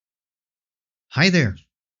Hi there.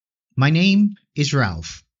 My name is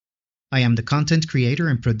Ralph. I am the content creator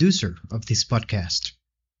and producer of this podcast.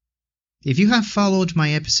 If you have followed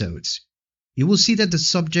my episodes, you will see that the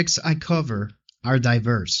subjects I cover are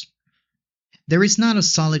diverse. There is not a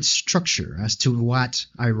solid structure as to what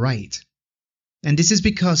I write. And this is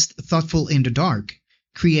because Thoughtful in the Dark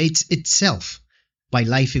creates itself by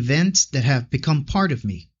life events that have become part of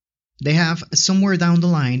me. They have somewhere down the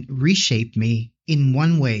line reshaped me in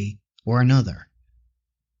one way or another.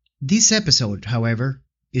 This episode, however,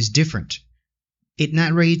 is different. It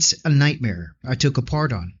narrates a nightmare I took a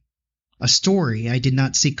part on, a story I did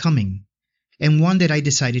not see coming, and one that I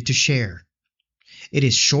decided to share. It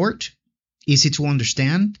is short, easy to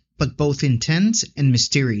understand, but both intense and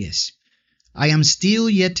mysterious. I am still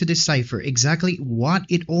yet to decipher exactly what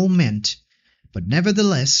it all meant, but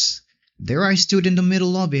nevertheless, there I stood in the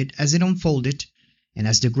middle of it as it unfolded, and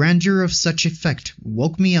as the grandeur of such effect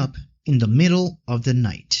woke me up in the middle of the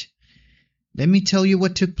night. Let me tell you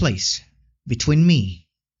what took place between me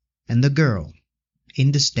and the girl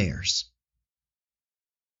in the stairs.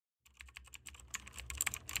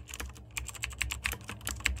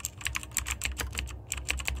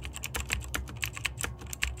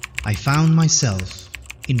 I found myself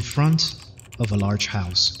in front of a large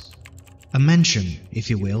house, a mansion, if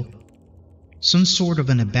you will, some sort of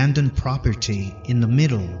an abandoned property in the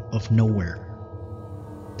middle of nowhere.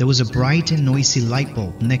 There was a bright and noisy light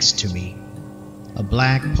bulb next to me, a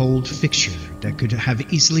black poled fixture that could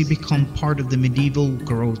have easily become part of the medieval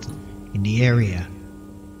growth in the area.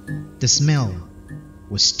 The smell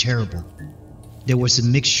was terrible. There was a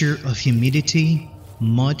mixture of humidity,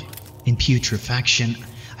 mud, and putrefaction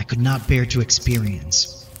I could not bear to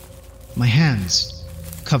experience. My hands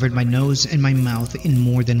covered my nose and my mouth in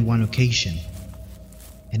more than one occasion.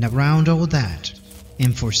 And around all that,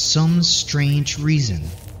 and for some strange reason,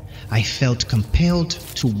 I felt compelled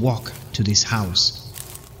to walk to this house.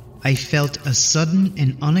 I felt a sudden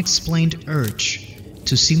and unexplained urge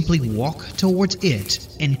to simply walk towards it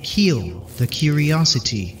and kill the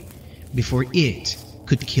curiosity before it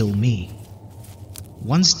could kill me.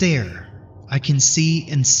 Once there, I can see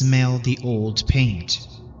and smell the old paint.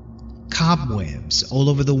 Cobwebs all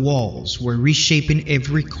over the walls were reshaping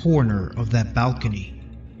every corner of that balcony.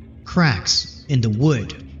 Cracks in the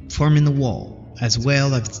wood forming the wall, as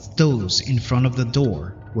well as those in front of the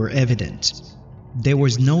door, were evident. There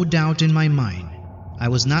was no doubt in my mind. I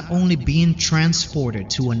was not only being transported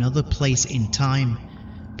to another place in time,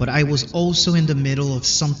 but I was also in the middle of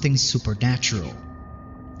something supernatural.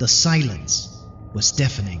 The silence was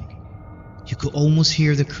deafening. You could almost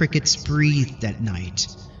hear the crickets breathe that night,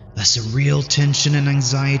 as a real tension and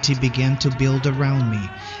anxiety began to build around me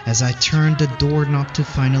as I turned the doorknob to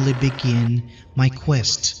finally begin my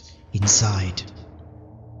quest inside.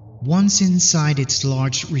 Once inside its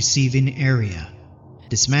large receiving area,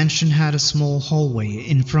 this mansion had a small hallway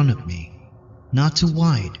in front of me. Not too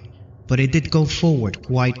wide, but it did go forward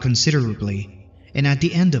quite considerably, and at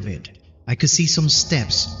the end of it, I could see some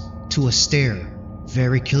steps to a stair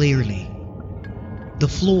very clearly. The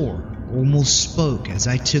floor almost spoke as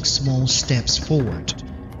I took small steps forward,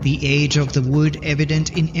 the age of the wood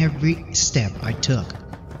evident in every step I took.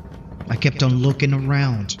 I kept on looking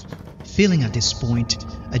around, feeling at this point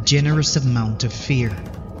a generous amount of fear.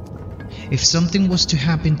 If something was to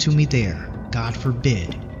happen to me there, God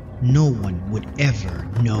forbid, no one would ever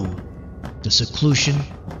know. The seclusion,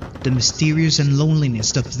 the mysterious and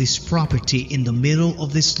loneliness of this property in the middle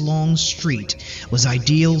of this long street was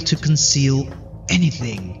ideal to conceal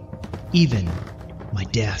anything, even my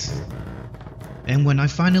death. And when I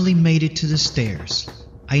finally made it to the stairs,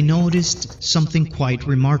 I noticed something quite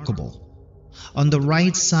remarkable. On the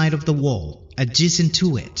right side of the wall, adjacent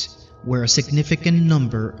to it, were a significant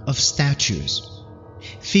number of statues.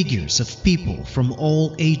 Figures of people from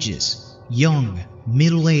all ages, young,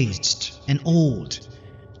 middle-aged, and old.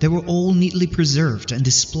 They were all neatly preserved and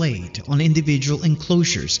displayed on individual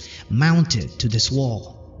enclosures mounted to this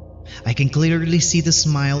wall. I can clearly see the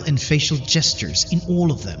smile and facial gestures in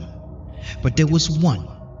all of them. But there was one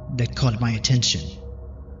that caught my attention,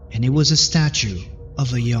 and it was a statue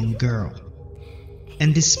of a young girl.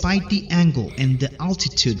 And despite the angle and the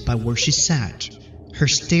altitude by where she sat, her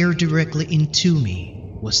stare directly into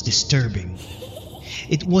me was disturbing.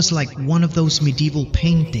 It was like one of those medieval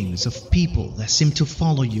paintings of people that seem to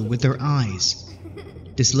follow you with their eyes.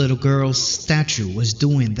 This little girl's statue was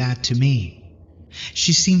doing that to me.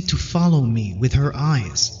 She seemed to follow me with her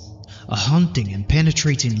eyes, a haunting and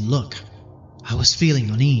penetrating look. I was feeling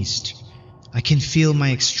uneased. I can feel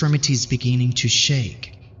my extremities beginning to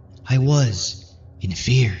shake. I was in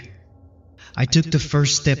fear. I took the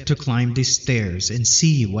first step to climb these stairs and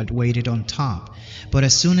see what waited on top, but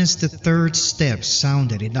as soon as the third step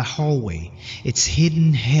sounded in the hallway, its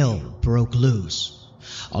hidden hell broke loose.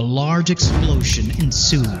 A large explosion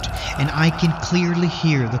ensued, and I can clearly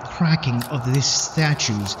hear the cracking of these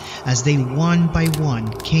statues as they one by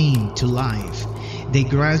one came to life. They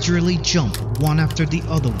gradually jumped one after the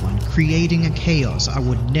other one, creating a chaos I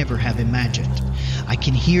would never have imagined. I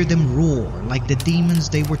can hear them roar like the demons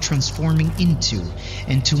they were transforming into,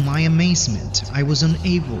 and to my amazement, I was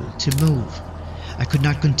unable to move. I could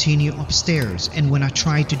not continue upstairs, and when I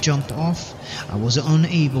tried to jump off, I was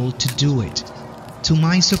unable to do it. To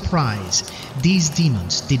my surprise, these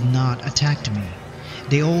demons did not attack me.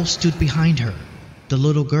 They all stood behind her, the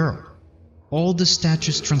little girl. All the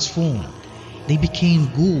statues transformed. They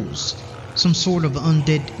became ghouls, some sort of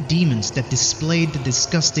undead demons that displayed the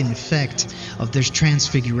disgusting effect of their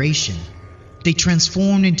transfiguration. They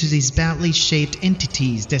transformed into these badly shaped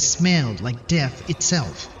entities that smelled like death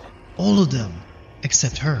itself. All of them,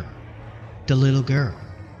 except her, the little girl.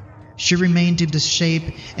 She remained in the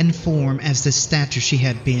shape and form as the statue she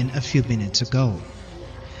had been a few minutes ago.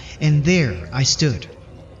 And there I stood,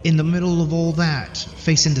 in the middle of all that,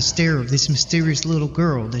 facing the stare of this mysterious little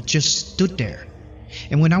girl that just stood there.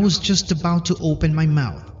 And when I was just about to open my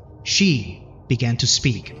mouth, she began to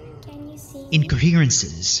speak.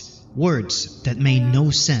 Incoherences, words that made no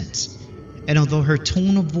sense. And although her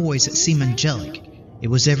tone of voice seemed angelic, it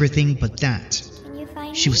was everything but that.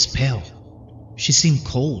 She was pale. She seemed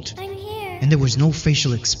cold. And there was no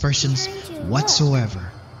facial expressions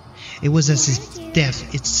whatsoever. It was as if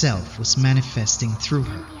death itself was manifesting through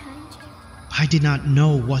her. I did not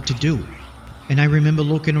know what to do, and I remember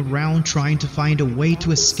looking around trying to find a way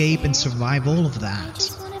to escape and survive all of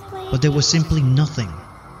that. But there was simply nothing.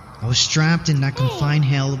 I was trapped in that confined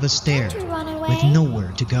hell of a stair with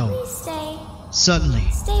nowhere to go. Suddenly,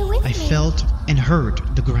 I felt and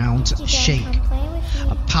heard the ground shake.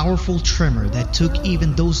 A powerful tremor that took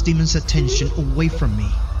even those demons' attention away from me.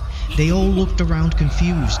 They all looked around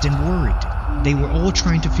confused and worried. They were all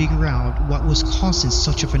trying to figure out what was causing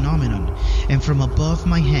such a phenomenon, and from above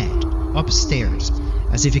my head, upstairs,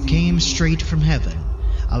 as if it came straight from heaven,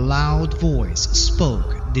 a loud voice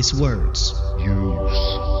spoke these words.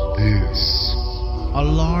 Use this. A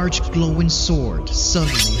large glowing sword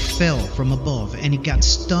suddenly fell from above, and it got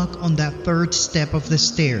stuck on that third step of the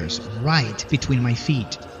stairs right between my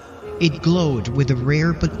feet. It glowed with a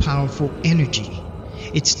rare but powerful energy.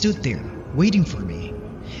 It stood there, waiting for me,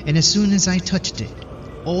 and as soon as I touched it,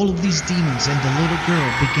 all of these demons and the little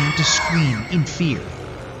girl began to scream in fear.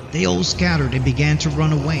 They all scattered and began to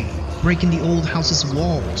run away, breaking the old house's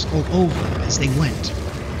walls all over as they went.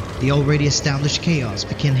 The already established chaos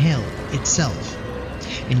became hell itself.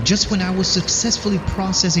 And just when I was successfully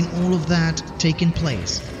processing all of that taking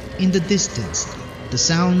place, in the distance, the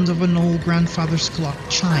sound of an old grandfather's clock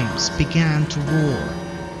chimes began to roar.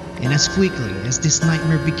 And as quickly as this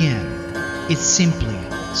nightmare began, it simply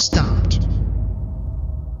stopped.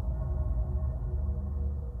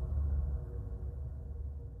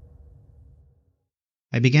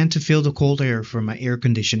 I began to feel the cold air from my air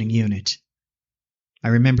conditioning unit. I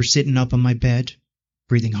remember sitting up on my bed,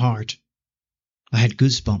 breathing hard. I had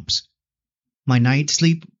goosebumps. My night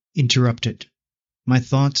sleep interrupted. My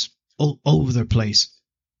thoughts all over the place.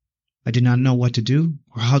 I did not know what to do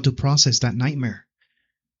or how to process that nightmare.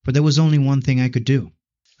 But there was only one thing I could do.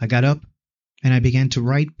 I got up and I began to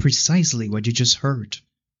write precisely what you just heard.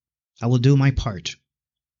 I will do my part.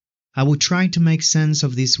 I will try to make sense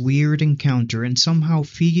of this weird encounter and somehow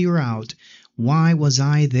figure out why was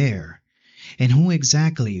I there and who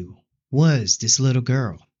exactly was this little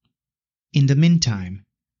girl. In the meantime,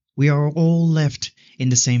 we are all left in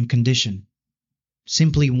the same condition,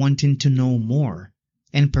 simply wanting to know more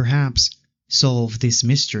and perhaps solve this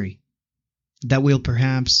mystery. That will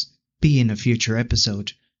perhaps be in a future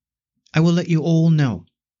episode. I will let you all know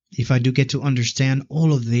if I do get to understand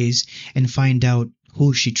all of these and find out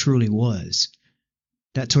who she truly was,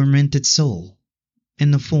 that tormented soul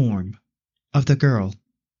in the form of the girl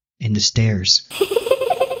in the stairs.